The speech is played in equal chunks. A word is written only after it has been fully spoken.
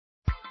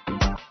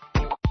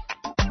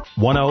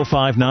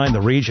1059 The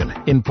Region,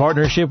 in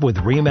partnership with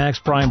RE/MAX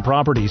Prime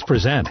Properties,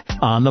 present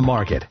On the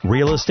Market,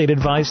 real estate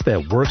advice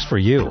that works for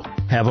you.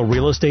 Have a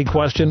real estate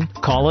question?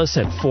 Call us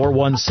at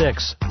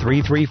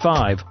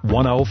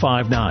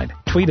 416-335-1059.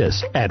 Tweet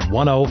us at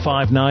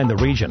 1059 The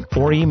Region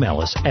or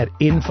email us at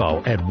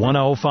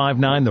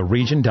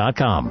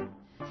info@1059theregion.com.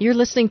 You're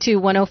listening to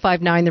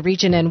 1059 The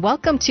Region, and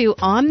welcome to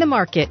On the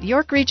Market,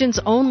 York Region's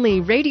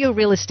only radio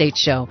real estate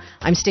show.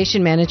 I'm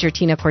station manager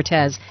Tina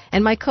Cortez,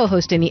 and my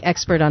co-host and the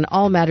expert on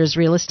all matters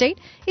real estate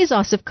is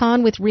Asif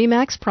Khan with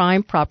RE/MAX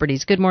Prime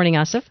Properties. Good morning,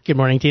 Asif. Good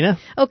morning, Tina.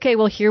 Okay,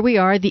 well, here we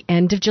are, the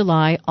end of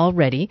July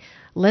already.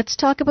 Let's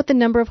talk about the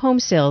number of home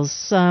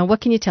sales. What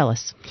can you tell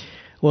us?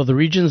 Well, the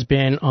region's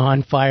been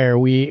on fire.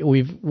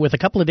 We've with a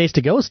couple of days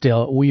to go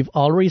still, we've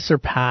already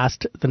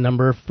surpassed the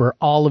number for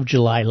all of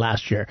July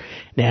last year.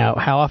 Now,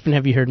 how often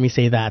have you heard me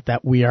say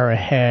that we are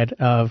ahead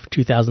of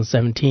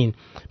 2017?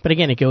 But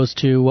again, it goes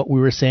to what we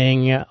were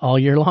saying all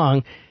year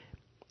long.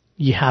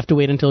 You have to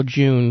wait until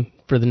June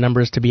for the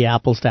numbers to be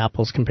apples to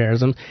apples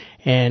comparison.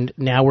 And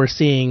now we're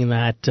seeing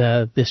that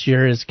this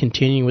year is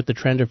continuing with the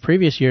trend of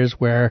previous years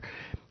where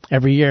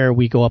every year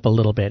we go up a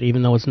little bit,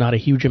 even though it's not a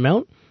huge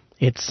amount.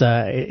 It's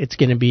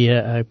going to be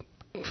a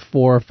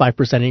 4 or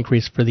 5%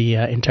 increase for the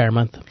entire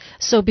month.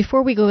 So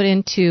before we go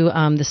into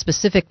the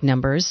specific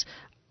numbers,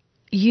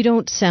 you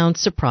don't sound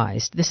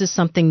surprised. This is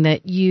something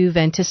that you've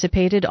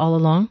anticipated all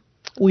along?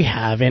 We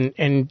have,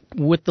 and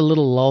with the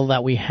little lull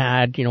that we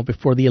had,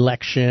 before the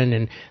election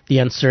and the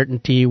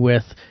uncertainty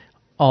with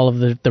all of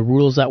the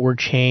rules that were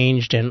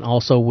changed, and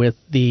also with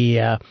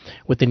the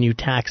new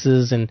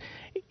taxes, and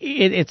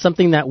it's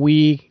something that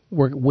we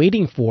were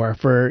waiting for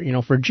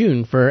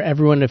June, for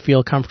everyone to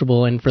feel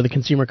comfortable and for the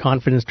consumer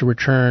confidence to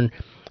return.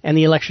 And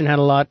the election had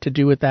a lot to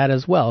do with that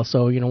as well.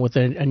 So, with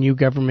a new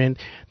government,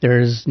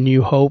 there's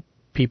new hope.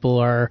 People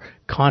are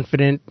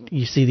confident.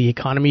 You see the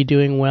economy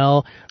doing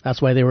well.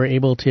 That's why they were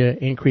able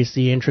to increase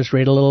the interest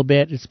rate a little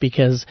bit. It's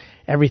because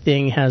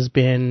everything has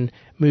been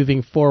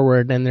moving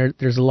forward, and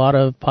there's a lot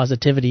of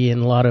positivity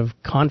and a lot of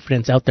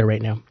confidence out there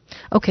right now.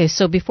 Okay,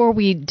 so before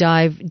we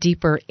dive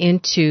deeper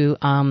into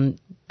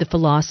the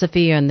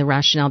philosophy and the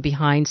rationale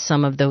behind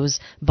some of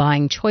those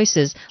buying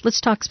choices, let's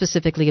talk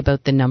specifically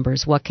about the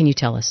numbers. What can you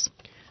tell us?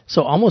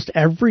 So almost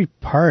every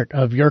part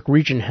of York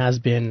Region has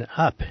been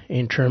up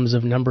in terms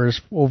of numbers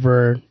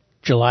over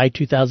July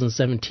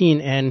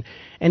 2017, and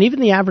even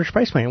the average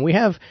price point. We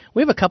have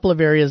a couple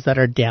of areas that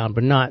are down,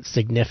 but not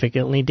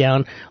significantly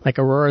down. Like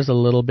Aurora is a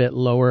little bit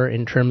lower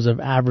in terms of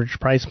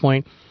average price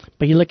point.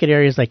 But you look at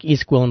areas like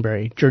East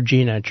Gwillimbury,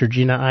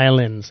 Georgina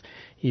Islands,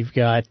 you've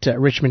got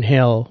Richmond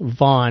Hill,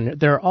 Vaughan,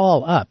 they're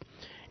all up.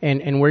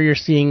 And where you're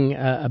seeing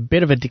a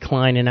bit of a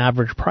decline in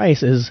average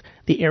price is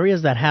the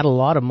areas that had a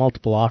lot of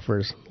multiple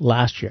offers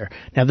last year.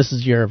 Now, this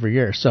is year over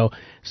year. So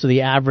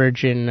the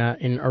average in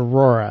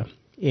Aurora,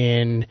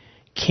 in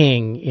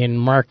King, in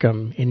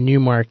Markham, in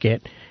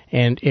Newmarket,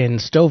 and in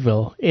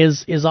Stouffville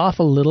is off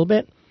a little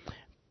bit.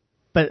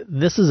 But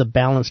this is a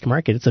balanced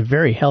market. It's a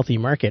very healthy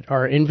market.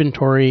 Our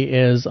inventory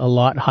is a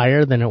lot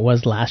higher than it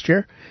was last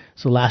year.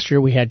 So last year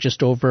we had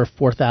just over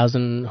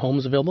 4,000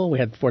 homes available. We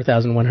had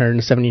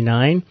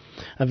 4,179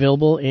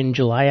 available in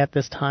July at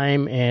this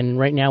time, and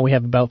right now we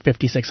have about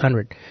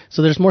 5,600.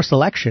 So there's more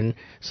selection,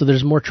 so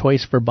there's more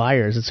choice for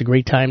buyers. It's a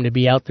great time to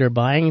be out there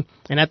buying,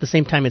 and at the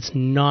same time it's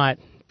not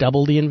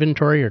double the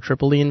inventory or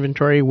triple the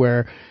inventory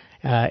where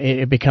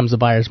it becomes a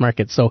buyer's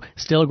market. So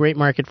still a great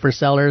market for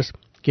sellers.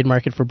 Good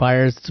market for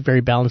buyers. It's a very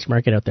balanced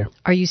market out there.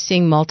 Are you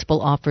seeing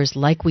multiple offers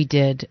like we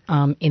did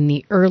in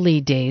the early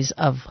days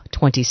of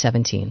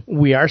 2017?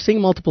 We are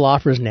seeing multiple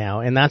offers now,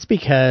 and that's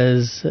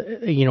because,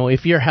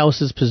 if your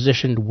house is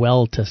positioned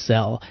well to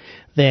sell,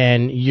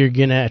 then you're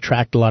going to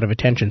attract a lot of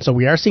attention. So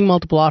we are seeing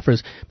multiple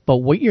offers, but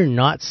what you're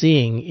not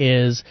seeing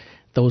is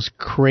those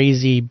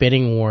crazy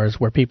bidding wars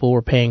where people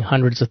were paying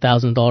hundreds of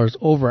thousands of dollars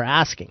over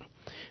asking.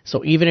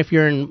 So even if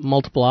you're in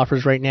multiple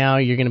offers right now,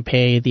 you're going to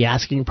pay the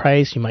asking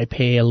price. You might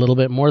pay a little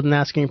bit more than the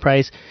asking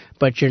price,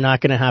 but you're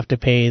not going to have to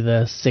pay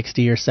the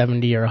 $60,000 or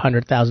 $70,000 or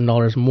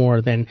 $100,000 more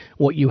than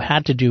what you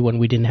had to do when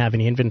we didn't have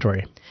any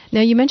inventory.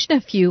 Now, you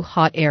mentioned a few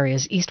hot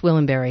areas, East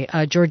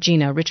Gwillimbury,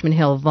 Georgina, Richmond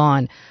Hill,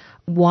 Vaughan.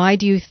 Why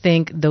do you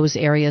think those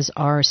areas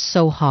are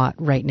so hot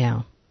right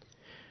now?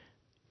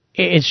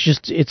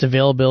 It's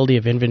availability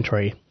of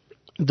inventory.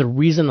 The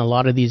reason a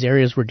lot of these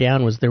areas were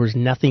down was there was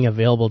nothing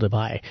available to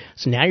buy.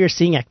 So now you're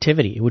seeing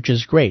activity, which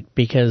is great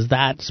because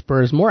that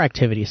spurs more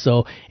activity.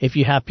 So if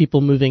you have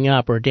people moving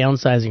up or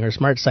downsizing or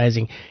smart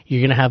sizing, you're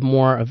going to have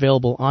more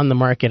available on the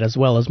market as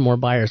well as more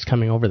buyers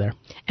coming over there.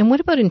 And what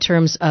about in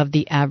terms of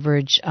the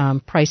average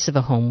price of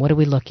a home? What are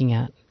we looking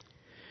at?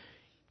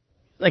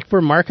 Like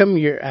for Markham,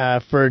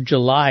 for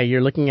July,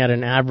 you're looking at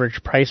an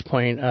average price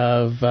point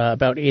of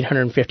about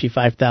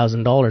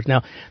 $855,000.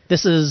 Now,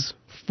 this is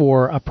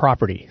for a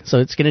property. So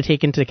it's going to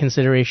take into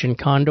consideration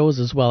condos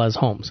as well as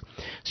homes.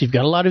 So you've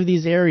got a lot of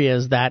these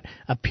areas that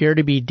appear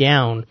to be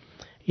down,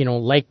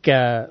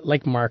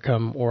 like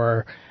Markham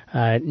or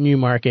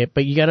Newmarket,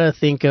 but you got to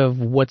think of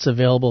what's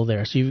available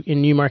there. So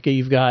in Newmarket,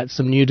 you've got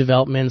some new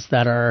developments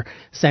that are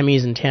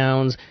semis and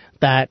towns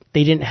that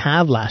they didn't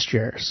have last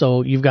year.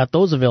 So you've got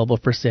those available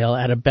for sale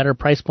at a better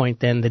price point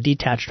than the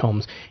detached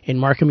homes. In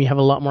Markham, you have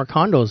a lot more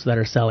condos that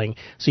are selling.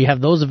 So you have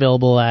those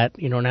available at,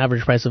 an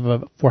average price of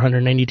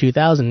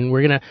 $492,000.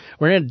 We're going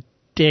to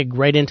dig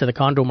right into the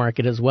condo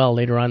market as well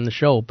later on in the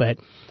show, but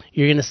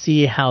you're going to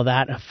see how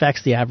that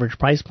affects the average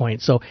price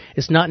point. So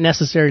it's not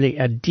necessarily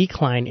a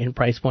decline in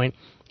price point.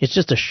 It's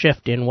just a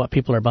shift in what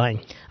people are buying.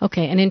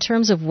 Okay, and in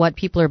terms of what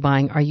people are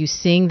buying, are you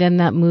seeing then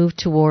that move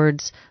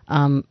towards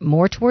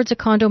more towards a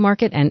condo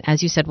market? And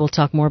as you said, we'll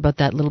talk more about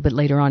that a little bit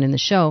later on in the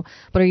show.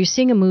 But are you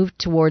seeing a move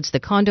towards the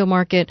condo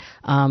market,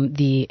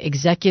 the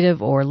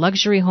executive or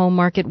luxury home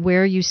market?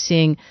 Where are you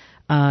seeing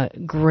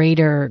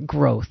greater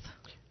growth?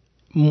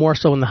 More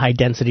so in the high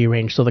density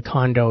range, so the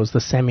condos, the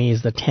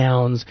semis, the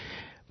towns.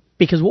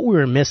 Because what we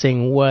were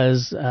missing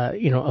was,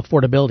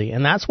 affordability.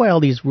 And that's why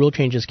all these rule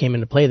changes came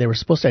into play. They were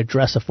supposed to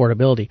address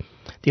affordability.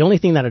 The only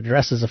thing that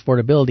addresses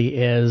affordability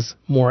is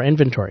more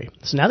inventory.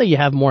 So now that you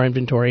have more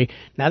inventory,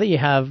 now that you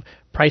have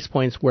price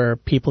points where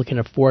people can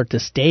afford to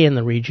stay in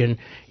the region,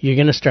 you're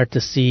going to start to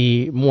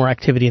see more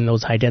activity in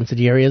those high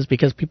density areas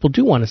because people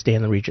do want to stay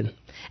in the region.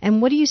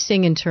 And what are you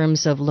seeing in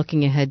terms of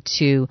looking ahead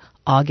to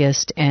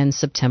August and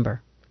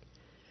September?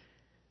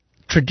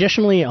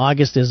 Traditionally,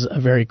 August is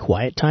a very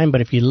quiet time,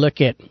 but if you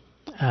look at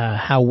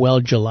how well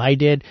July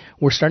did,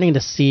 we're starting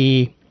to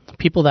see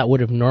people that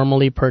would have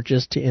normally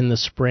purchased in the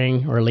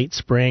spring or late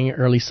spring,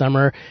 early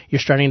summer, you're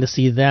starting to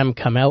see them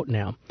come out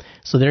now.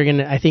 So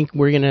I think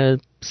we're going to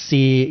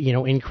see,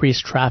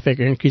 increased traffic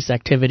or increased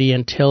activity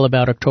until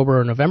about October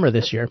or November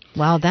this year.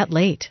 Wow, that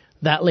late.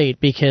 That late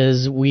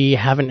because we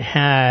haven't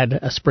had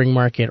a spring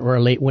market or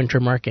a late winter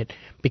market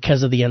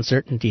because of the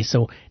uncertainty.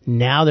 So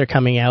now they're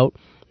coming out.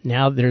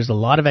 Now there's a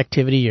lot of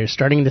activity. You're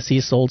starting to see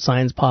sold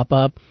signs pop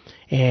up.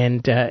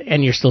 And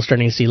you're still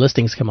starting to see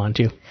listings come on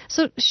too.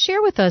 So share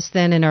with us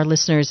then and our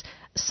listeners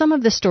some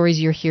of the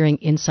stories you're hearing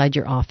inside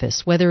your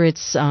office, whether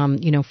it's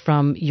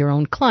from your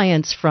own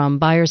clients, from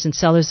buyers and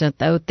sellers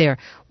out there.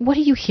 What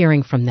are you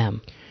hearing from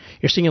them?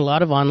 You're seeing a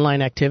lot of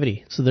online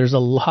activity. So there's a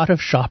lot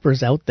of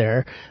shoppers out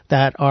there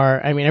that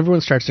everyone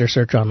starts their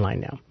search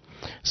online now.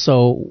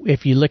 So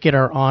if you look at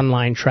our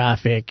online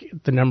traffic,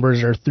 the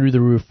numbers are through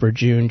the roof for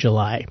June,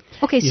 July.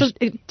 Okay, so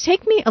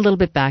take me a little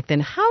bit back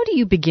then. How do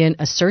you begin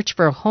a search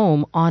for a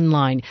home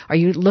online? Are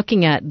you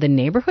looking at the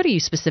neighborhood? Are you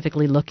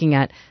specifically looking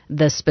at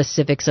the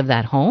specifics of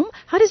that home?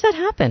 How does that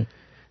happen?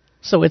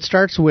 So it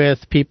starts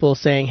with people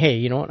saying, hey,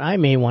 you know what, I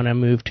may want to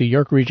move to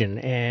York Region,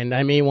 and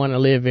I may want to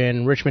live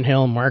in Richmond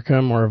Hill,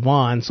 Markham, or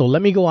Vaughan, so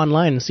let me go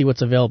online and see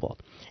what's available.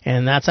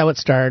 And that's how it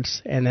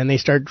starts, and then they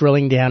start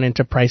drilling down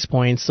into price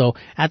points. So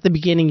at the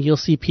beginning, you'll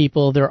see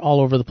people, they're all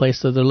over the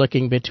place, so they're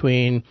looking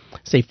between,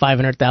 say,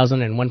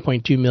 $500,000 and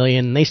 $1.2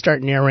 million, and they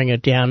start narrowing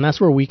it down. That's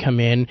where we come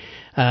in,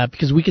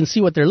 because we can see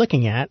what they're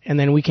looking at, and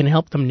then we can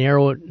help them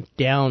narrow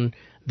down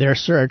their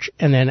search,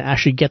 and then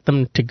actually get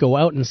them to go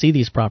out and see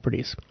these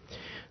properties.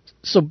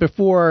 So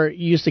before,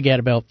 you used to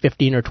get about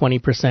 15 or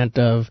 20%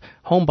 of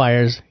home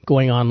buyers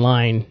going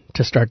online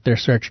to start their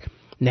search.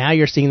 Now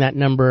you're seeing that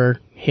number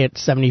hit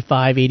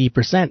 75,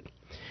 80%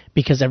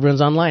 because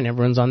everyone's online,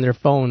 everyone's on their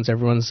phones,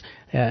 everyone's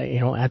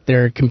at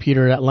their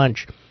computer at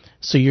lunch.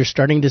 So you're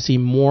starting to see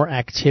more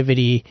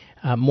activity,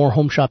 more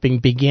home shopping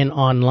begin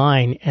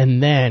online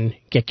and then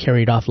get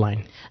carried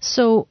offline.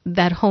 So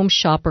that home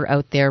shopper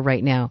out there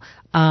right now,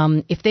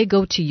 if they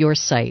go to your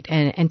site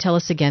and tell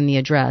us again the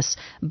address,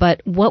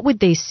 but what would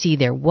they see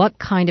there? What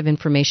kind of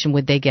information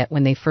would they get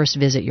when they first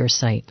visit your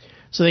site?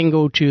 So they can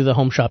go to the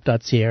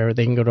homeshop.ca or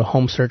they can go to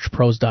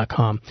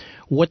homesearchpros.com.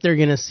 What they're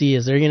going to see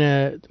is they're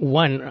going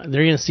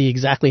to see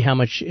exactly how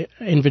much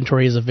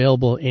inventory is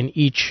available in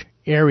each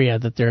area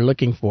that they're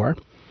looking for.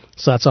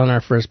 So that's on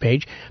our first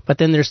page. But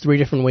then there's 3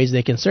 different ways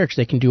they can search.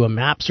 They can do a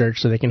map search,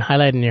 so they can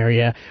highlight an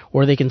area,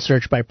 or they can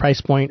search by price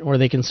point, or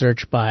they can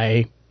search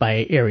by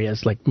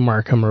areas like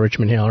Markham or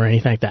Richmond Hill or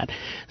anything like that.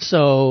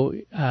 So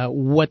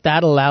what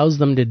that allows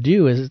them to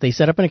do is they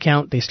set up an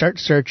account, they start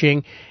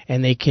searching,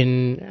 and they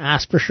can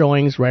ask for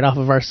showings right off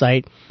of our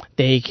site.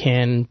 They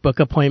can book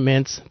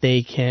appointments.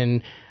 They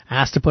can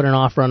ask to put an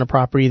offer on a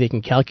property. They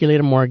can calculate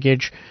a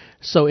mortgage.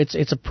 So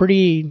it's a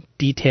pretty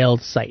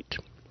detailed site.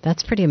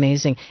 That's pretty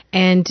amazing.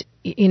 And,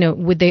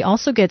 would they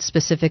also get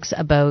specifics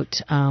about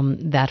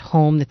that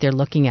home that they're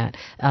looking at?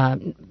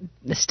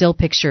 Still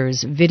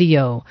pictures,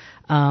 video,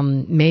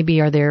 maybe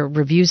are there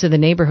reviews of the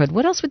neighborhood?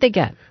 What else would they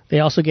get?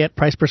 They also get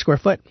price per square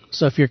foot.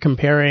 So if you're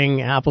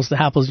comparing apples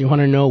to apples, you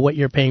want to know what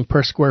you're paying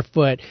per square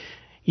foot,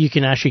 you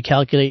can actually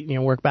calculate,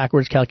 work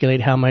backwards,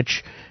 calculate how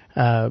much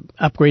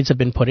upgrades have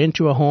been put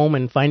into a home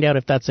and find out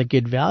if that's a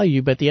good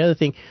value. But the other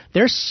thing,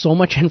 there's so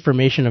much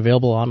information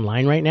available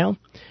online right now.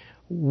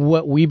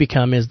 what we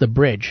become is the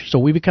bridge. So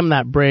we become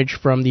that bridge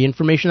from the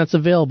information that's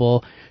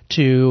available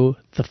to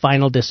the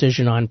final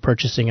decision on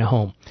purchasing a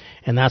home.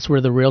 And that's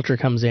where the realtor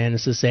comes in,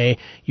 is to say,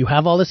 you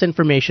have all this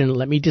information,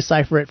 let me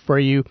decipher it for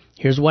you,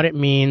 here's what it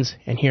means,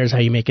 and here's how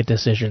you make a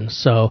decision.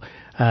 So,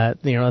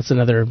 that's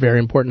another very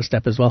important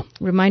step as well.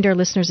 Remind our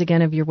listeners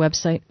again of your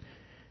website.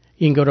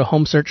 You can go to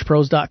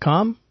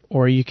homesearchpros.com,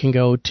 or you can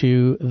go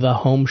to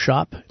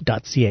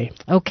thehomeshop.ca.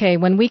 Okay,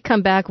 when we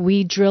come back,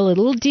 we drill a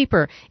little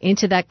deeper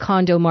into that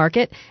condo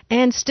market.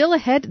 And still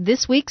ahead,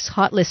 this week's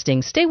hot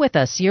listing. Stay with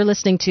us. You're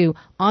listening to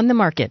On the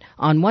Market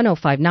on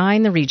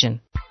 105.9 The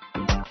Region.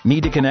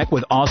 Need to connect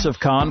with Asif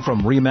Khan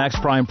from RE/MAX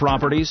Prime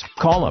Properties?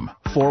 Call him,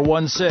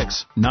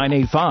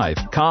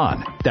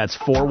 416-985-KHAN. That's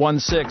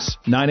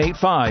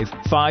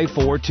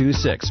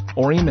 416-985-5426.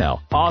 Or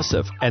email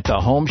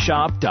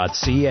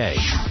asif@thehomeshop.ca.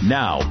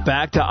 Now,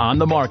 back to On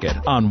the Market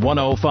on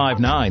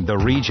 105.9 The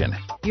Region.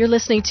 You're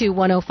listening to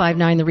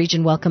 105.9 The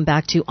Region. Welcome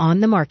back to On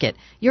the Market,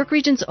 York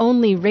Region's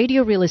only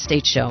radio real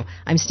estate show.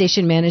 I'm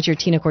station manager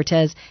Tina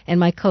Cortez, and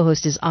my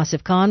co-host is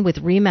Asif Khan with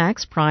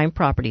RE/MAX Prime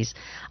Properties.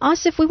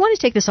 Asif, we want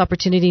to take this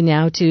opportunity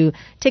now to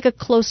take a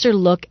closer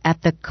look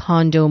at the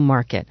condo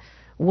market.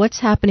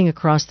 What's happening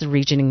across the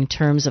region in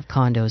terms of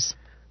condos?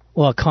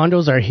 Well,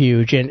 condos are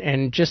huge,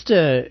 and just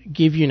to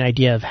give you an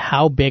idea of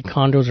how big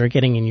condos are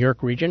getting in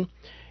York Region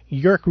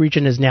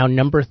is now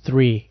number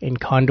 3 in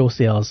condo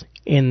sales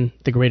in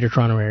the Greater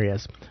Toronto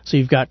areas. So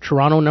you've got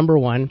Toronto number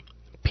 1,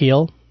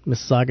 Peel,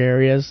 Mississauga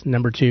areas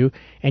number 2,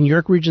 and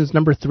York Region's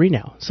number 3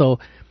 now. So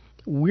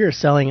we're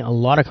selling a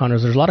lot of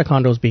condos. There's a lot of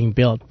condos being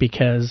built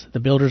because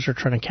the builders are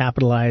trying to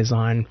capitalize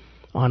on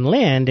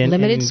land and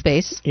limited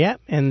space. Yeah,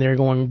 and they're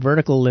going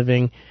vertical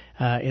living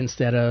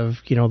instead of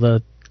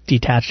the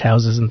detached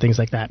houses and things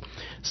like that.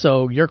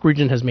 So York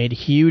Region has made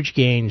huge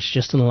gains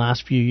just in the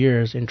last few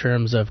years in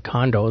terms of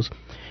condos,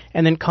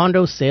 and then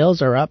condo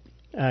sales are up.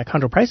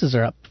 Condo prices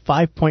are up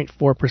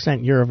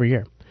 5.4% year over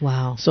year.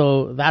 Wow!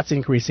 So that's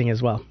increasing as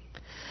well.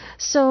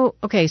 So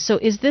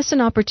is this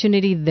an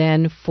opportunity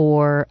then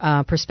for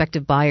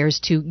prospective buyers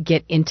to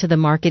get into the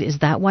market? Is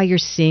that why you're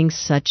seeing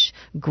such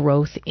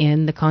growth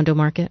in the condo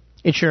market?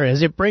 It sure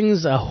is. It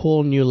brings a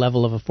whole new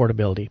level of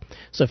affordability.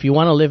 So if you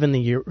want to live in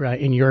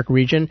in York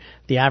Region,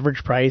 the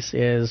average price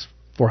is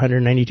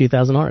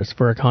 $492,000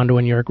 for a condo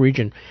in York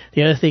Region.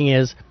 The other thing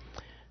is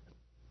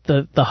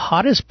the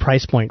hottest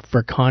price point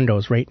for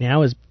condos right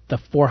now is the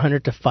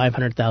 $400,000 to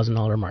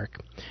 $500,000 mark,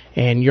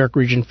 and York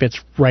Region fits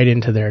right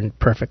into there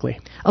perfectly.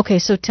 Okay,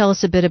 so tell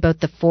us a bit about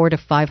the $400,000 to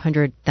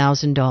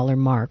 $500,000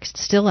 mark.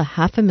 Still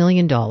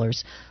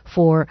 $500,000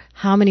 for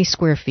how many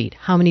square feet?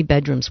 How many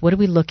bedrooms? What are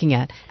we looking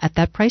at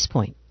that price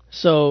point?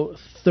 So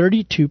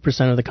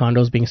 32% of the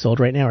condos being sold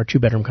right now are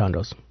 2-bedroom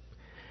condos,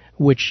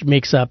 which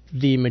makes up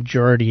the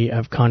majority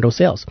of condo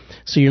sales.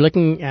 So you're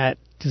looking at,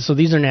 so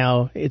these are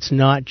now, it's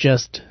not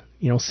just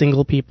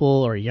single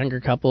people or younger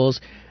couples.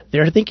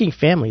 They're thinking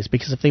families,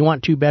 because if they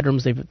want 2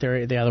 bedrooms, they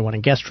either want a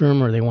guest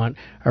room or they want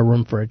a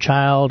room for a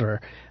child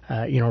or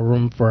a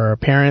room for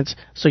parents.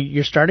 So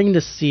you're starting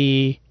to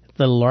see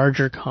the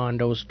larger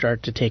condos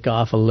start to take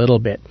off a little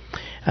bit.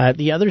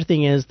 The other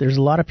thing is there's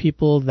a lot of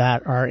people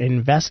that are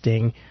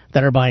investing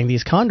that are buying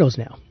these condos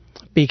now,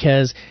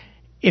 because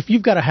if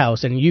you've got a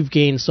house and you've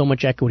gained so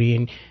much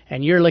equity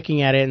and you're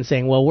looking at it and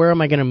saying, well, where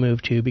am I going to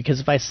move to? Because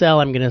if I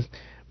sell, I'm going to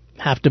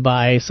have to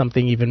buy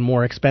something even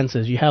more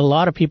expensive. You have a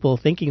lot of people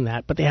thinking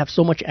that, but they have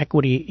so much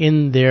equity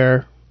in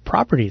their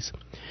properties.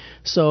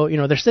 So,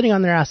 they're sitting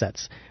on their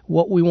assets.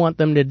 What we want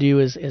them to do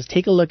is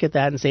take a look at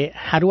that and say,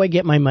 how do I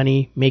get my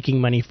money making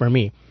money for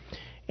me?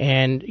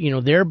 And,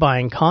 they're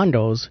buying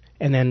condos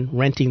and then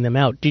renting them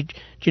out. Do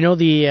you know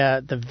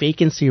the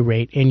vacancy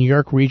rate in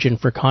York Region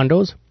for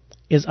condos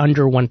is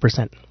under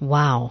 1%?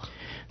 Wow.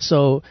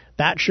 So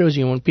that shows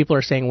you when people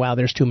are saying, wow,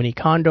 there's too many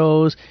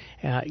condos.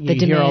 You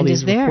hear all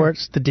these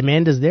reports. The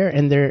demand is there,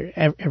 and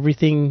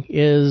everything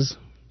is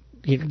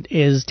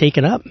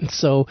taken up.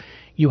 So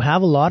you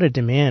have a lot of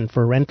demand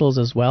for rentals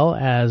as well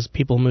as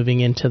people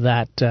moving into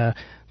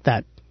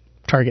that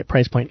target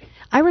price point.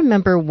 I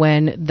remember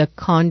when the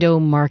condo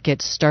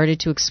market started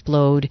to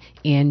explode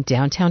in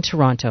downtown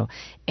Toronto,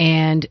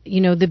 and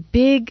the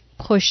big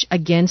push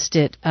against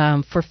it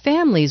for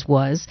families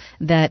was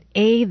that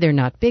A, they're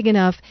not big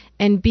enough,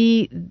 and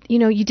B,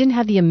 you didn't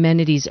have the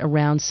amenities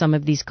around some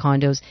of these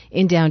condos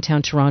in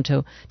downtown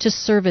Toronto to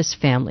service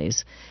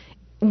families.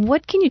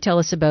 What can you tell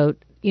us about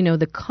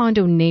the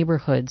condo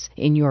neighborhoods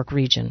in York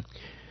Region?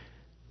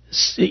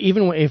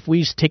 Even if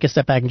we take a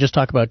step back and just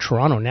talk about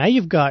Toronto, now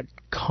you've got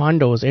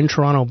condos in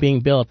Toronto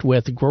being built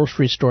with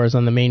grocery stores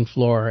on the main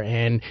floor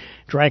and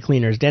dry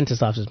cleaners,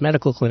 dentist offices,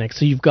 medical clinics.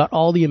 So you've got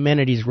all the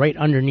amenities right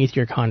underneath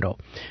your condo.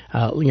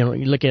 You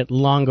look at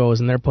Longo's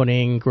and they're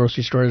putting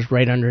grocery stores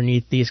right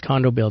underneath these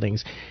condo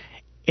buildings.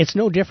 It's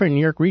no different in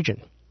York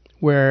Region,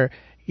 where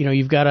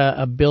you've got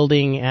a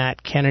building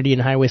at Kennedy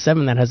and Highway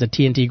 7 that has a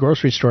T&T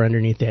grocery store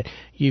underneath it.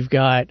 You've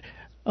got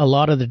a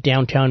lot of the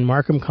downtown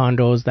Markham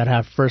condos that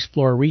have first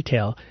floor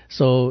retail.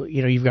 So,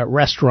 you've got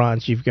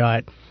restaurants, you've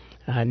got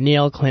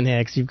nail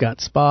clinics, you've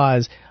got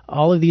spas.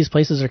 All of these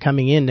places are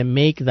coming in to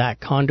make that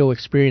condo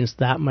experience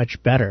that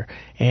much better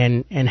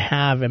and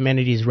have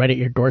amenities right at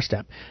your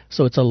doorstep.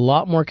 So it's a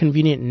lot more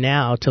convenient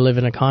now to live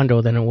in a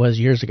condo than it was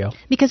years ago.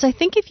 Because I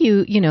think if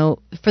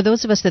for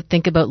those of us that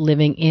think about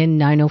living in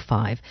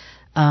 905,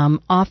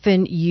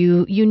 often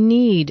you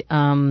need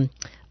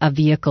a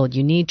vehicle,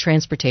 you need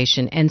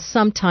transportation, and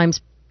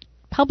sometimes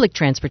public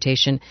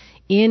transportation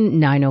in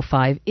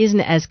 905 isn't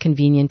as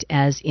convenient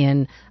as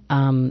in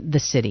the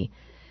city.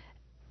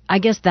 I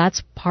guess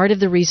that's part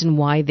of the reason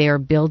why they're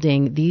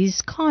building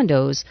these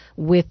condos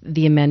with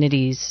the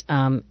amenities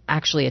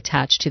actually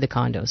attached to the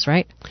condos,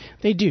 right?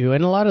 They do,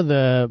 and a lot of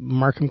the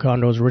Markham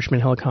condos,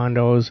 Richmond Hill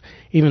condos,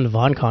 even the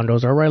Vaughan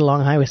condos are right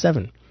along Highway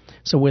 7.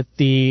 So with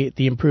the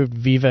improved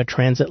Viva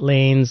transit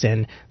lanes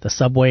and the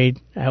subway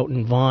out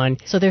in Vaughan,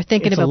 so they're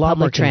thinking about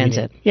public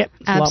transit. Yep,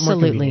 it's absolutely. A lot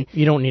more convenient.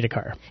 You don't need a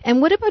car. And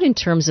what about in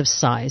terms of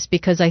size?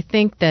 Because I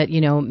think that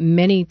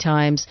many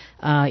times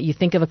you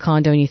think of a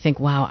condo and you think,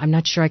 wow, I'm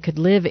not sure I could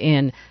live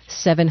in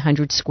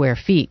 700 square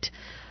feet.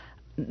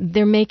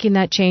 They're making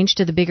that change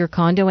to the bigger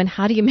condo, and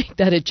how do you make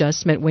that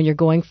adjustment when you're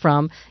going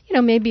from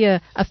maybe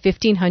a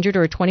 1,500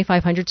 or a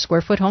 2,500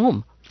 square foot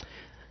home?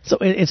 So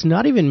it's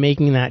not even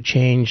making that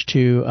change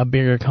to a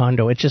bigger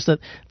condo. It's just that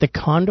the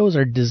condos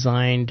are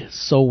designed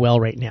so well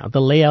right now.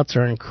 The layouts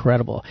are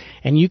incredible,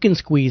 and you can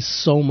squeeze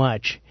so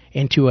much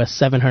into a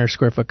 700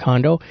 square foot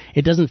condo.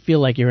 It doesn't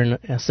feel like you're in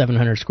a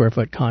 700 square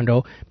foot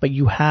condo, but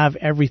you have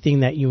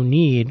everything that you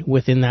need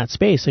within that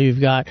space. So you've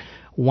got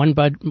one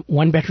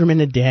bedroom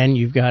and a den.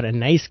 You've got a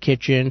nice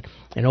kitchen,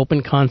 an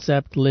open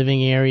concept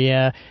living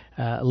area,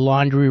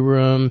 laundry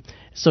room.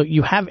 So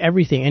you have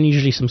everything, and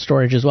usually some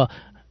storage as well.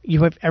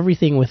 You have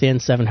everything within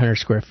 700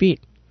 square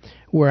feet.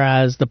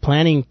 Whereas the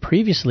planning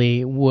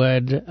previously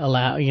would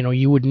allow,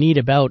 you would need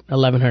about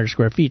 1,100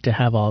 square feet to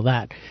have all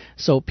that.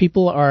 So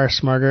people are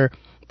smarter.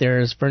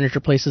 There's furniture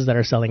places that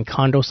are selling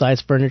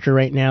condo-sized furniture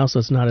right now, so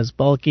it's not as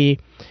bulky.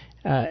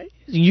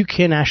 You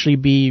can actually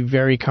be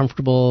very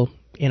comfortable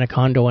in a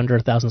condo under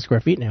 1,000 square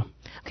feet now.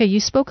 Okay,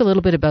 you spoke a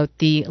little bit about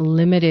the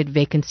limited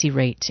vacancy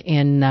rate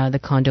in the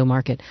condo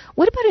market.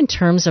 What about in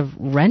terms of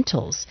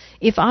rentals?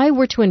 If I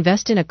were to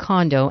invest in a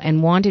condo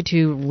and wanted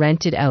to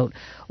rent it out,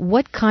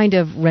 what kind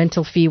of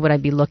rental fee would I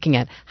be looking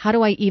at? How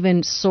do I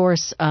even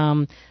source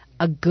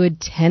a good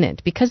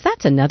tenant? Because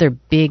that's another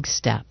big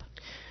step.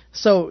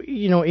 So,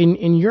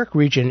 in York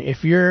Region,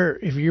 if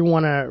you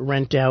want to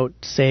rent out,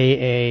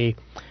 say,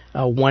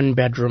 a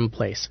one-bedroom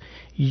place,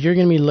 you're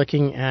going to be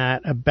looking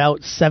at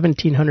about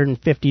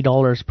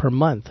 $1,750 per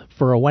month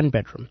for a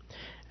one-bedroom.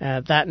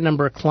 That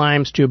number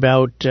climbs to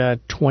about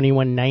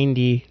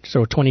 $2,190,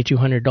 so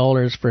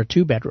 $2,200 for a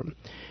two-bedroom.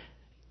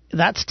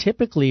 That's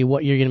typically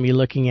what you're going to be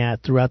looking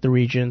at throughout the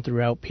region,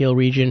 throughout Peel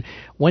region.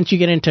 Once you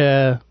get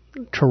into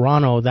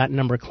Toronto, that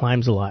number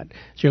climbs a lot. So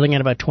you're looking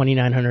at about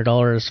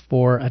 $2,900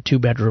 for a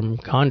two-bedroom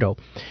condo.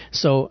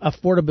 So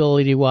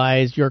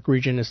affordability-wise, York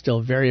Region is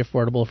still very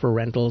affordable for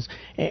rentals.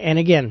 And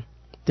again,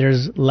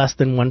 there's less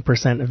than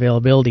 1%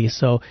 availability.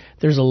 So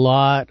there's a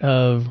lot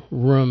of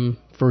room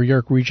for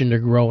York Region to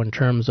grow in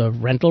terms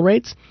of rental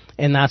rates.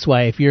 And that's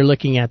why if you're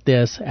looking at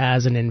this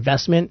as an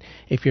investment,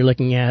 if you're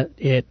looking at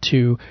it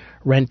to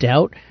rent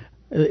out,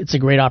 it's a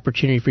great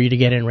opportunity for you to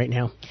get in right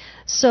now.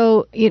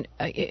 So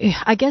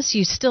I guess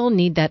you still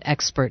need that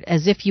expert,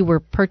 as if you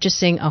were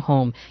purchasing a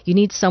home. You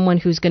need someone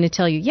who's going to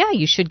tell you, yeah,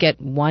 you should get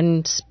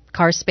one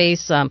car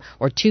space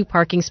or two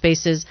parking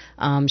spaces.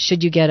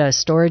 Should you get a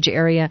storage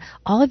area?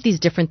 All of these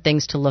different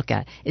things to look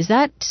at. Is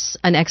that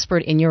an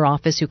expert in your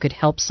office who could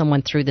help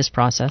someone through this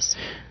process?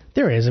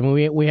 There is. I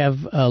mean, we have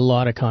a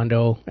lot of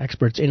condo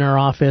experts in our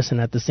office, and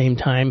at the same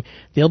time,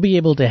 they'll be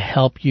able to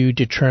help you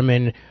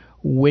determine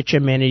which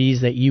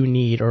amenities that you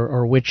need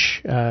or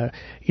which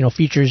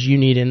features you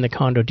need in the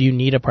condo. Do you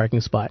need a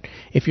parking spot?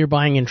 If you're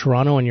buying in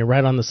Toronto and you're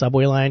right on the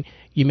subway line,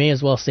 you may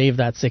as well save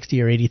that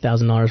 $60,000 or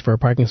 $80,000 for a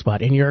parking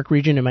spot. In York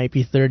Region, it might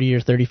be $30,000 or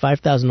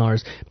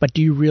 $35,000. But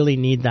do you really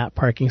need that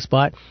parking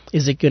spot?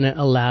 Is it going to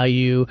allow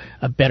you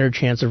a better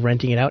chance of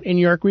renting it out? In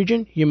York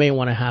Region, you may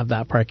want to have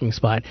that parking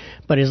spot.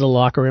 But is a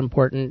locker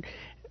important?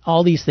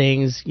 All these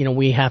things,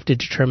 we have to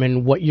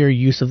determine what your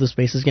use of the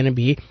space is going to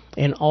be.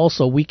 And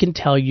also, we can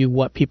tell you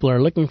what people are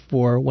looking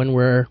for when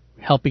we're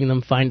helping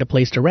them find a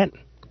place to rent.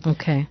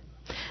 Okay.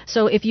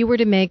 So if you were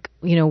to make,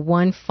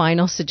 one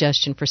final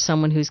suggestion for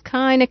someone who's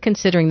kind of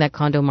considering that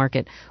condo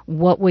market,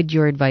 what would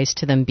your advice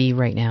to them be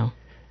right now?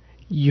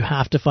 You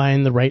have to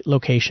find the right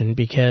location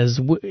because,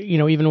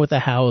 even with a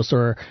house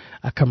or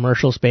a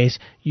commercial space,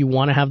 you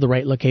want to have the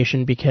right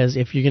location because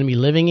if you're going to be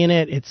living in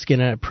it, it's going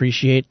to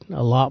appreciate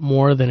a lot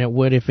more than it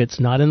would if it's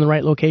not in the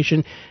right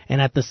location. And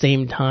at the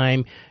same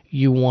time,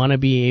 you want to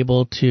be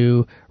able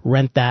to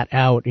rent that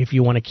out if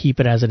you want to keep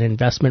it as an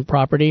investment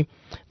property.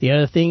 The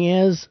other thing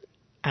is,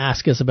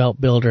 ask us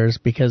about builders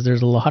because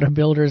there's a lot of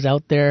builders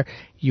out there.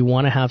 You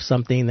want to have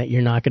something that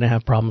you're not going to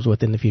have problems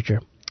with in the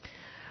future.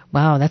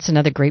 Wow, that's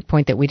another great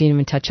point that we didn't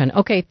even touch on.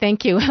 Okay,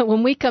 thank you.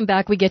 When we come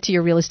back, we get to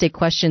your real estate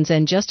questions.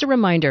 And just a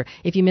reminder,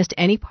 if you missed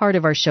any part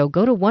of our show,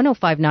 go to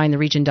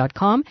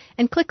 1059theregion.com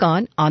and click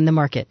on the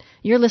Market.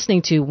 You're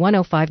listening to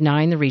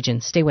 1059 The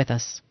Region. Stay with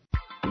us.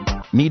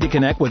 Need to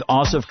connect with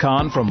Asif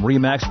Khan from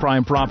RE/MAX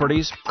Prime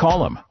Properties?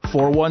 Call him,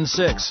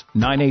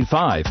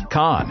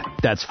 416-985-KHAN.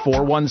 That's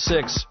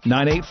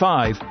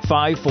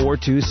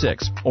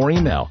 416-985-5426. Or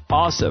email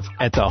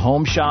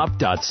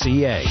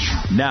asif@thehomeshop.ca.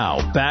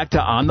 Now, back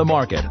to On the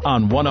Market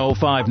on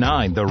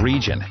 1059 The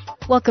Region.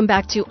 Welcome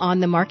back to On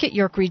the Market,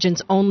 York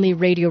Region's only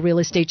radio real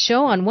estate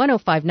show on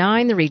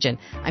 1059 The Region.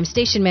 I'm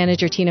station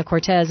manager Tina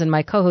Cortez, and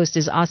my co-host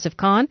is Asif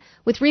Khan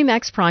with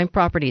RE/MAX Prime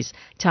Properties.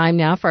 Time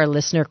now for our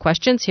listener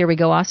questions. Here we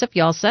go, Asif.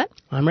 You all set?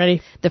 I'm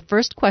ready. The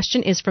first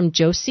question is from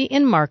Josie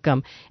in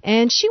Markham,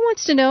 and she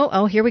wants to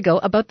know, here we go,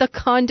 about the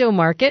condo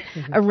market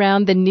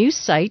around the new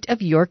site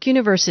of York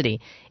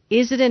University.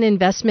 Is it an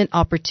investment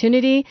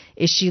opportunity?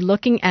 Is she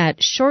looking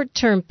at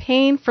short-term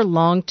pain for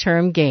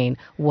long-term gain?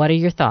 What are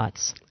your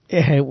thoughts?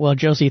 Well,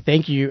 Josie,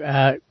 thank you.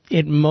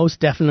 It most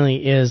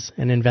definitely is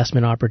an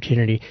investment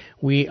opportunity.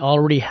 We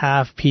already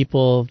have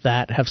people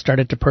that have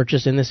started to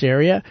purchase in this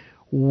area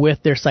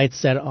with their sights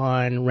set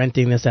on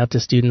renting this out to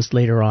students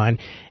later on.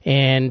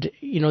 And,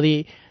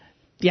 the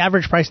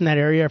average price in that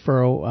area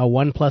for a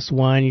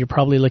 1+1, you're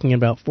probably looking at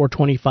about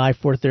 $425,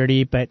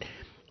 $430, but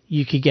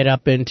you could get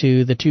up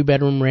into the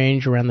 2-bedroom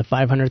range around the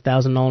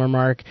 $500,000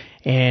 mark,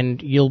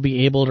 and you'll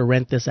be able to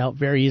rent this out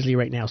very easily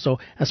right now. So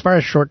as far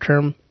as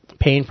short-term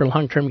pain for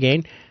long-term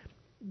gain,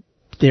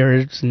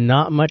 there's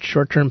not much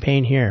short-term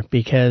pain here,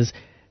 because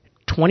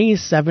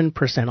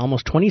 27%,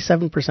 almost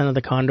 27% of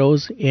the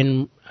condos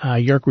in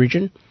York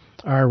Region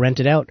are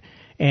rented out.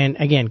 And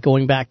again,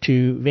 going back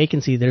to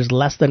vacancy, there's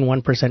less than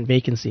 1%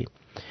 vacancy.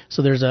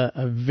 So there's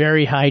a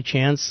very high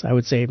chance, I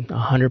would say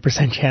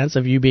 100% chance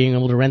of you being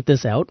able to rent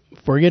this out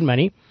for good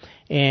money,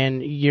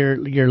 and you're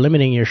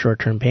limiting your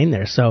short-term pain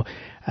there. So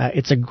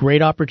it's a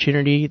great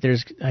opportunity.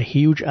 There's a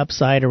huge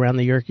upside around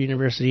the York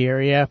University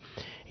area.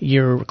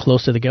 You're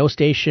close to the GO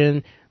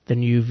station. The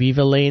new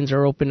Viva lanes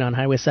are open on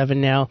Highway 7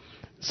 now.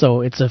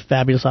 So it's a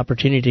fabulous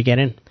opportunity to get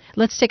in.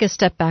 Let's take a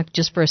step back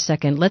just for a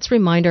second. Let's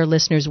remind our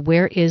listeners,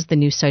 where is the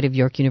new site of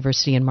York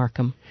University in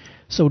Markham?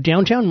 So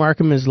downtown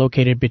Markham is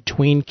located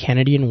between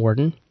Kennedy and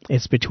Warden.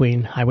 It's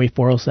between Highway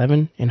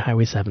 407 and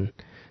Highway 7.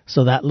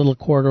 So that little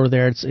corridor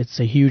there, it's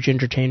a huge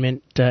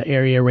entertainment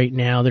area right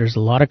now. There's a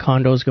lot of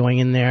condos going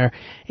in there,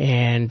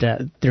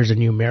 and there's a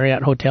new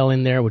Marriott hotel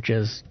in there, which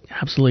is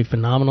absolutely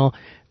phenomenal.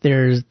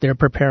 They're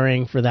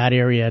preparing for that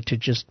area to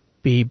just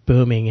be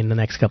booming in the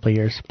next couple of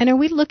years. And are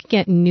we looking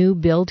at new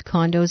build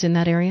condos in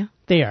that area?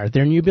 They are.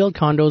 They're new build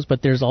condos,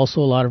 but there's also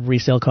a lot of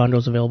resale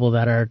condos available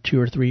that are 2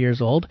 or 3 years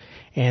old,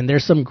 and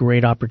there's some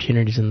great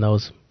opportunities in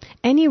those.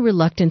 Any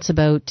reluctance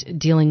about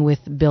dealing with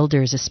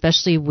builders,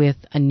 especially with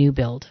a new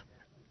build?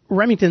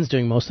 Remington's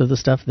doing most of the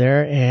stuff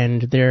there,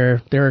 and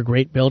they're a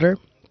great builder.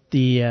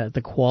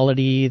 The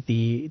quality,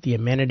 the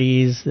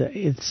amenities,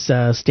 it's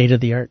state of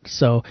the art.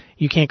 So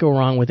you can't go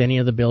wrong with any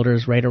of the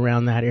builders right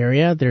around that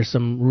area. There's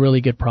some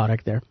really good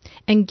product there.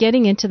 And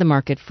getting into the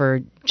market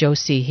for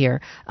Josie here,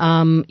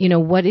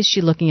 what is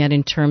she looking at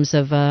in terms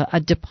of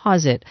a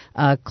deposit,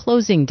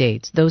 closing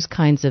dates, those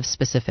kinds of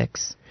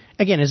specifics?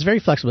 Again, it's very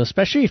flexible,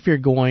 especially if you're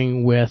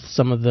going with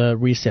some of the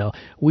resale.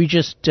 We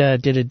just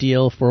did a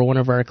deal for one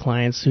of our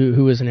clients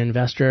who is an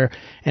investor,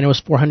 and it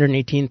was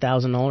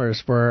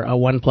 $418,000 for a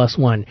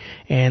 1+1,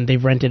 and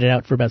they've rented it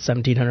out for about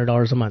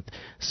 $1,700 a month.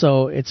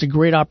 So it's a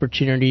great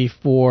opportunity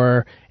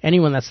for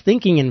anyone that's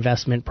thinking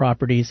investment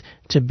properties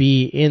to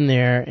be in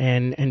there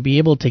and be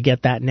able to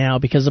get that now,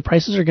 because the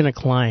prices are going to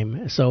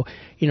climb. So,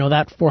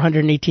 that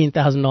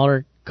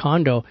 $418,000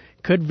 condo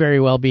could very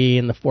well be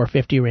in the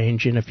 $450,000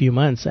 range in a few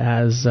months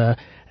as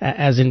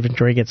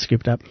inventory gets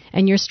scooped up.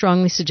 And you're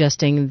strongly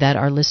suggesting that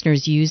our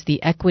listeners use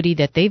the equity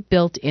that they've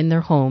built in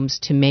their homes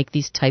to make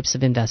these types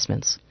of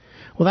investments.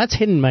 Well, that's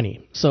hidden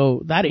money.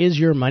 So that is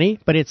your money,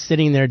 but it's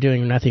sitting there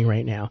doing nothing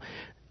right now.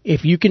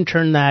 If you can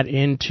turn that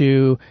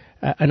into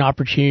an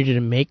opportunity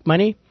to make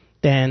money,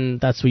 then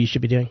that's what you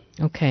should be doing.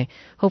 Okay.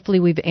 Hopefully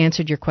we've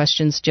answered your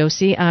questions,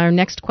 Josie. Our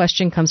next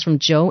question comes from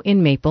Joe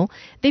in Maple.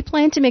 They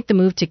plan to make the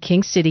move to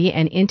King City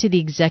and into the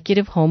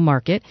executive home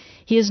market.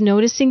 He is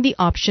noticing the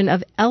option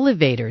of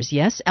elevators,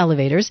 yes,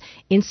 elevators,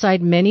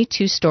 inside many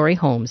two-story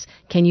homes.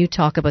 Can you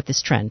talk about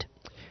this trend?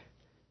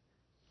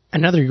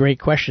 Another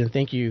great question.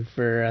 Thank you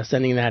for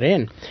sending that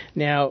in.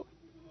 Now,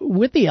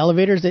 with the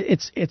elevators,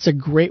 it's a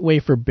great way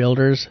for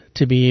builders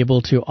to be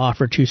able to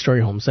offer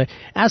two-story homes.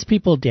 As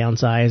people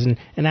downsize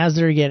and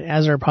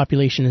as our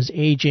population is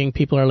aging,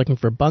 people are looking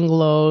for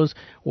bungalows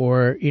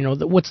or,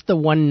 what's the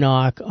one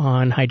knock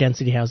on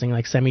high-density housing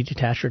like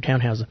semi-detached or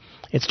townhouses?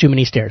 It's too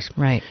many stairs.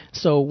 Right.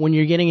 So when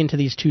you're getting into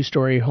these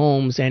two-story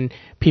homes and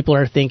people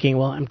are thinking,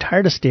 well, I'm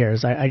tired of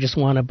stairs. I just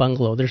want a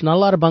bungalow. There's not a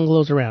lot of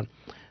bungalows around.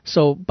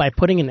 So by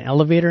putting an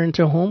elevator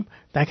into a home,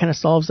 that kind of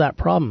solves that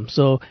problem.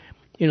 So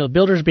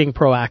builders being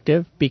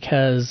proactive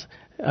because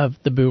of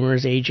the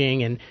boomers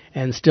aging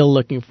and still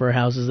looking for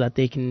houses that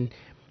they can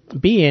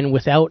be in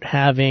without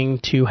having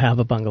to have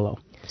a bungalow.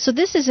 So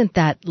this isn't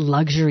that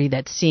luxury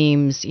that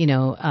seems,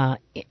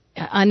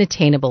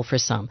 unattainable for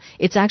some.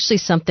 It's actually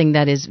something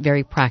that is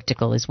very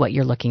practical, is what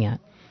you're looking at.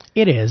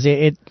 It is.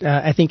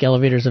 I think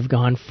elevators have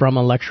gone from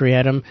a luxury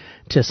item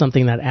to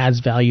something that adds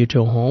value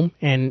to a home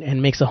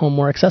and makes a home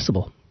more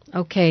accessible.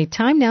 Okay,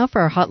 time now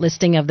for our hot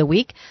listing of the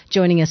week.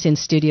 Joining us in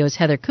studio is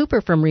Heather Cooper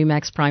from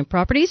RE/MAX Prime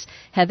Properties.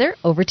 Heather,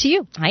 over to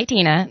you. Hi,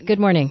 Tina. Good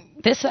morning.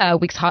 This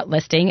week's hot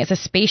listing is a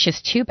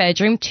spacious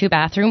 2-bedroom,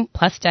 2-bathroom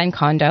plus den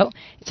condo.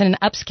 It's in an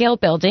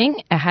upscale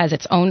building. It has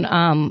its own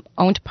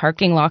owned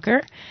parking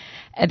locker.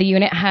 The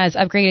unit has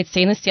upgraded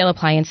stainless steel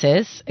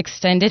appliances,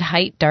 extended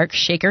height dark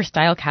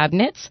shaker-style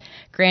cabinets,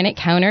 granite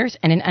counters,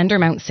 and an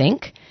undermount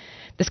sink.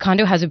 This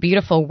condo has a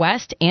beautiful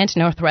west and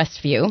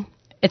northwest view.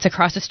 It's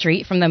across the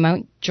street from the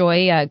Mount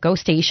Joy GO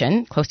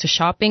station, close to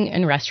shopping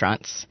and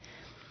restaurants.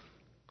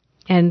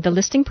 And the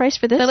listing price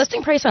for this? The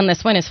listing price on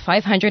this one is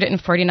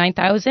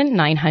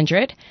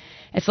 $549,900.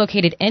 It's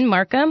located in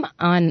Markham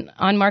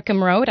on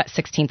Markham Road at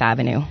 16th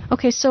Avenue.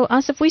 Okay, so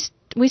Asif,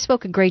 we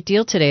spoke a great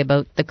deal today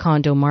about the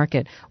condo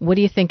market. What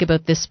do you think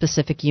about this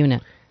specific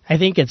unit? I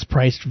think it's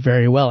priced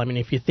very well. I mean,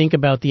 if you think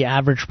about the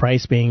average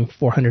price being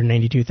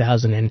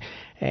 $492,000,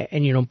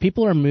 and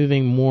people are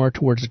moving more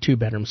towards a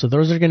 2-bedroom, so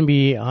those are going to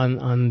be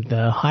on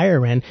the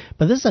higher end.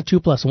 But this is a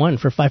 2+1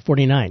 for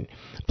 $549,000.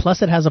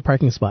 Plus, it has a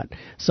parking spot,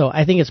 so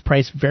I think it's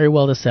priced very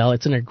well to sell.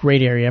 It's in a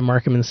great area,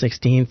 Markham and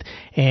 16th,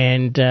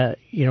 and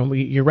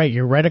you're right.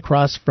 You're right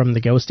across from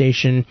the GO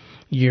station.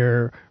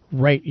 You're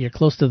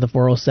close to the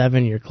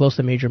 407. You're close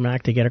to Major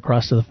Mac to get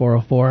across to the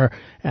 404.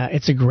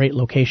 It's a great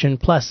location.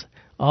 Plus,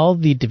 all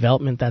the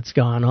development that's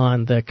gone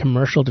on, the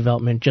commercial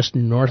development just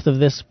north of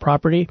this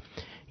property,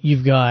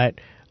 you've got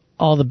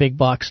all the big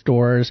box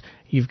stores,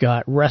 you've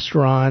got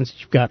restaurants,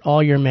 you've got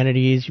all your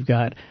amenities, you've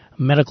got a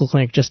medical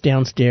clinic just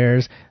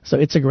downstairs. So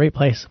it's a great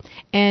place.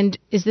 And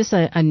is this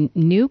a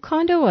new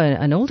condo,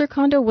 an older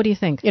condo? What do you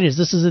think? It is.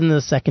 This is in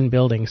the second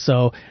building.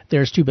 So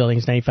there's 2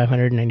 buildings,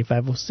 9500 and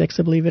 9506,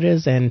 I believe it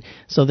is. And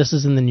so this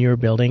is in the newer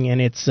building,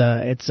 and it's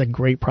a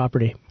great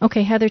property.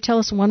 Okay, Heather, tell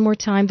us one more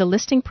time the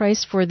listing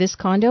price for this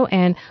condo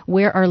and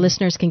where our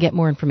listeners can get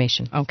more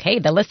information. Okay,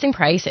 the listing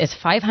price is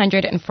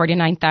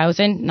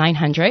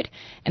 $549,900,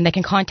 and they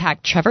can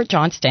contact Trevor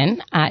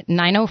Johnston at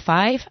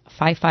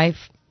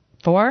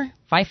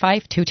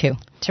 905-554-5522.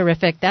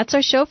 Terrific. That's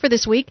our show for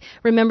this week.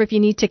 Remember, if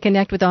you need to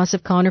connect with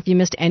Asif Khan or if you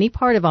missed any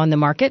part of On the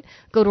Market,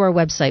 go to our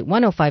website,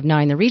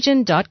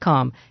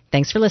 1059theregion.com.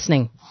 Thanks for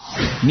listening.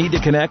 Need to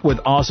connect with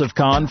Asif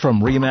Khan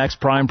from RE/MAX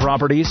Prime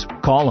Properties?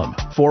 Call him,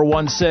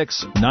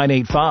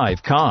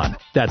 416-985-KHAN.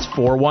 That's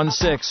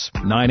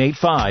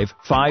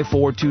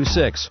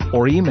 416-985-5426.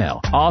 Or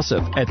email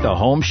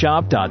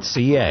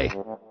asif@thehomeshop.ca.